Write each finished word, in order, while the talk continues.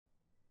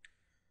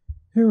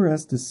Here we're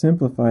asked to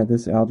simplify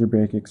this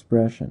algebraic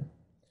expression.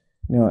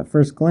 Now at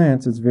first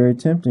glance it's very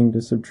tempting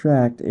to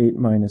subtract 8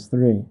 minus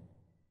 3.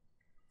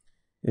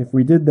 If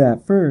we did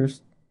that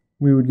first,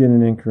 we would get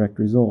an incorrect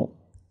result.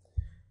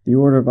 The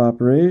order of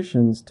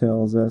operations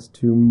tells us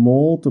to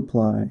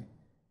multiply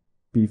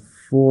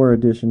before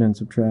addition and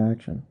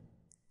subtraction.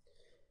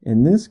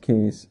 In this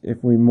case,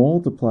 if we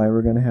multiply,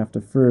 we're going to have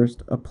to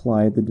first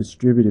apply the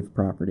distributive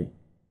property.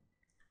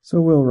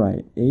 So we'll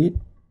write 8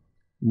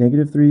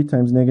 negative 3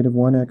 times negative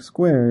 1x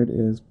squared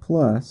is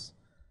plus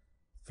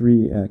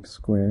 3x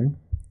squared.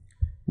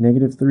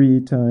 Negative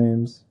 3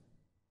 times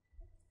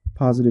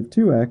positive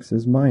 2x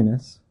is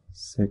minus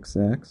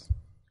 6x.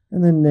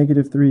 And then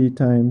negative 3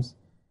 times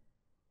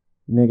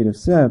negative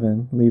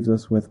 7 leaves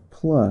us with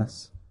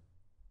plus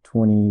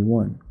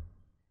 21.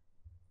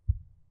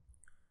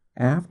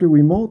 After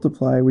we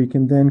multiply, we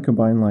can then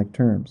combine like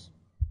terms.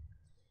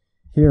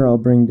 Here I'll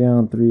bring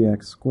down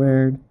 3x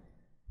squared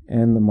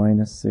and the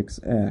minus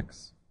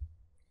 6x.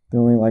 The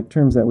only like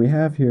terms that we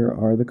have here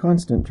are the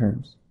constant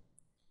terms,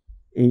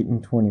 8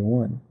 and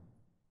 21.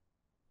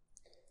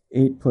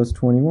 8 plus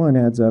 21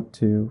 adds up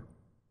to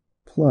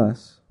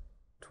plus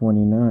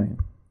 29.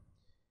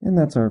 And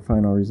that's our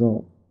final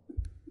result.